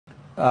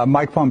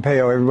Mike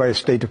Pompeo, everybody at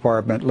State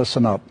Department,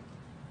 listen up.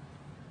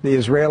 The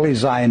Israeli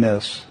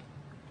Zionists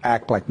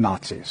act like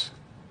Nazis.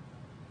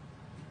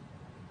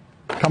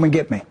 Come and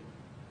get me.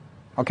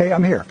 Okay,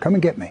 I'm here. Come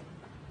and get me.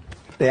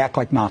 They act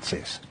like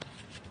Nazis.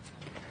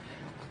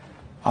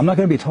 I'm not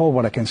going to be told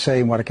what I can say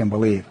and what I can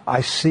believe.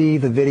 I see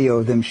the video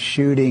of them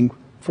shooting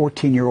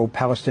 14-year-old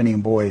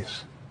Palestinian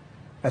boys.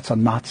 That's a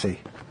Nazi.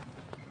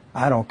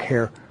 I don't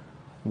care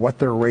what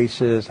their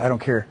race is. I don't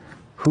care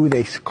who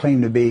they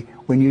claim to be.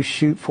 When you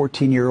shoot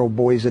 14-year-old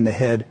boys in the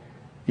head,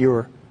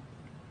 you're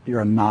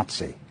a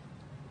Nazi.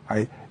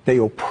 Right? They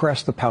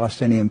oppress the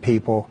Palestinian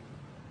people.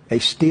 They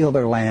steal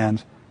their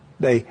lands.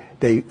 They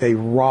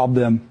rob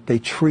them. They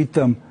treat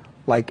them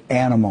like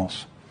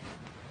animals.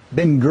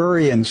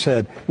 Ben-Gurion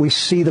said, we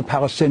see the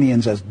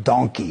Palestinians as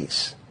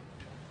donkeys.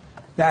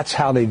 That's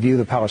how they view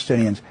the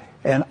Palestinians.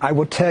 And I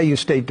will tell you,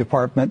 State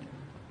Department,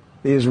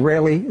 the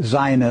Israeli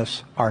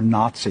Zionists are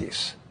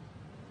Nazis.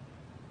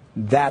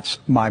 That's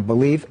my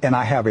belief, and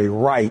I have a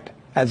right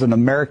as an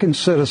American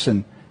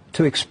citizen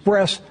to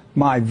express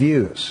my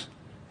views.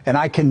 And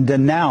I can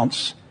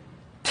denounce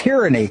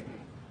tyranny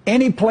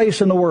any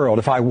place in the world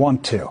if I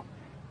want to.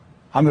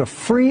 I'm a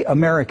free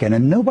American,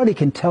 and nobody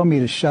can tell me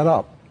to shut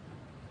up.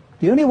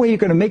 The only way you're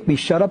going to make me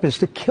shut up is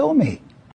to kill me.